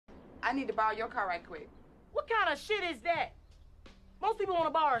I need to borrow your car right quick. What kind of shit is that? Most people want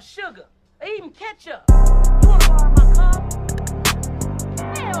to borrow sugar, or even ketchup. You want to borrow my car?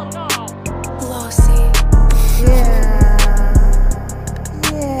 Hell no. Glossy.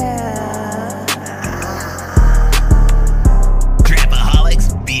 Yeah.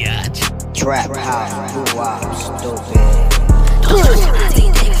 Trapaholics, bitch. TrapHou, GuWop, stupid. Don't trust your auntie,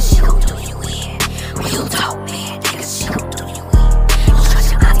 nigga, she gon' do you in. Real talk, man, nigga, she gon' do you in. Don't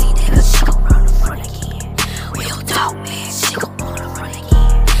trust your auntie, nigga, she gon' run the front again. Real talk, man, she gon' run the front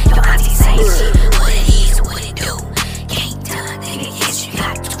again. Your auntie say shit, what it is, what it do. Can't tell a nigga, yes, you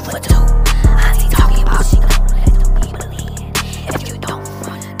got 2 for 2. Auntie talking about she gon' let them people in. If you don't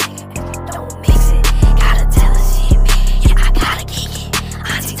front a nigga, if you don't mix it, gotta tell her shit, man, yeah, I gotta kick it.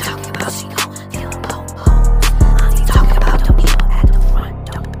 Auntie talking about she gon' give a po-po. Auntie talking about the people at the front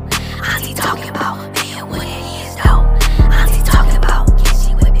door. Auntie talking about, man, what it is, though. Auntie talking about, can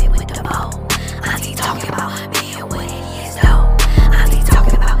she whip it with the bow? Auntie talking about, man, what it is, though. Auntie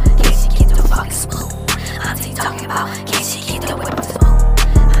talking about, can she get the fucking spoon? Auntie talking about, can she get the whip spoon?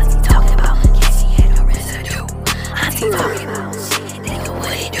 Auntie talking about, can she get the residue? Auntie talking about, shit, nigga,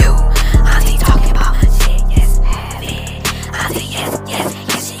 what it do? Auntie talking about, shit, yes, have it. Auntie, yes, yes,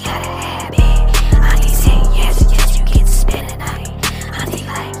 yes, she gotta have it. Auntie say, yes, yes, you can spend a night. Auntie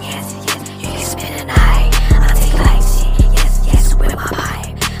like, yes, yes, you can spend a night. Auntie like, shit, yes, yes, with my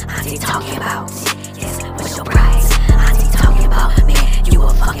pipe. Auntie talking about, shit, yes, what's your price? Auntie talking about, man, you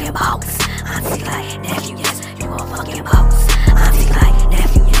a fucking boss. Auntie like, nephew, yes, you a fucking boss. Auntie like,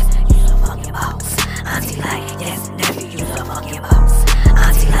 nephew, yes, you a fucking boss. Auntie like, yes, nephew, you a fucking boss.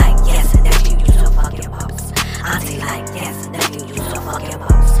 Auntie like, yes, nephew, you a fucking boss. Auntie like, yes, nephew, you a fucking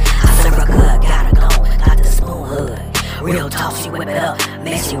boss. I serve her good, gotta go, got the spoon hood. Real talk, she whip it up,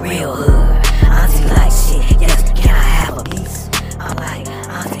 man, she real hood. Auntie like, shit, yes, can I have a piece? I'm like,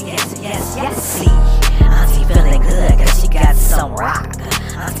 Auntie, yes, yes, yes, see. Auntie feeling good, cause she got some rock.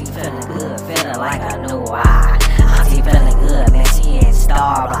 Auntie feeling good, feeling like a new rock. Auntie feeling good, man, she in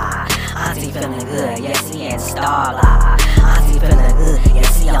Starlight. Auntie feeling good, yes, she in Starlight. Auntie feeling good,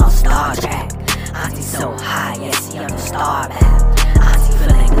 yes, she on Star Trek. Auntie so high, yes, she on the star map. Auntie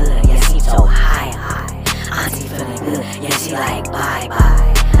feeling good, yes, she so high. Auntie feeling good, yes, she like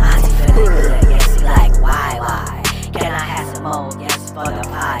bye-bye. Auntie feeling good, yes, she like why? Can I have some more, yes, for the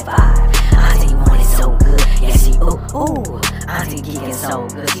pie. Auntie want it so good, yes, she ooh. Auntie geeking so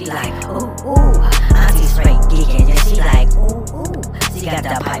good, she like ooh. Auntie straight geeking, yes, she like ooh. She got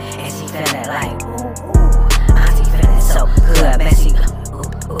the pipe, and she feeling like ooh. Auntie feeling so good, man, she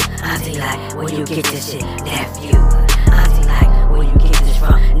ooh. Auntie like, where you get this shit, nephew? Auntie like, where you get this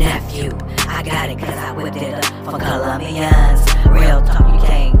from, nephew? I got it cause I whipped it up for Colombians. Real talk, you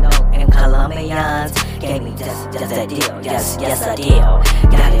can't know in Colombians. Gave me just a deal, yes, a deal.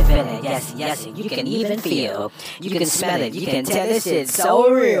 Got it feeling, yes, you can even feel. You can smell it, you can tell this shit's so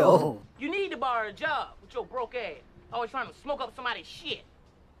real. You need to borrow a job with your broke ass. Always trying to smoke up somebody's shit.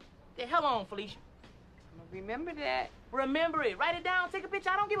 The hell on, Felicia. Remember that. Remember it. Write it down. Take a picture.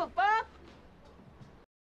 I don't give a fuck.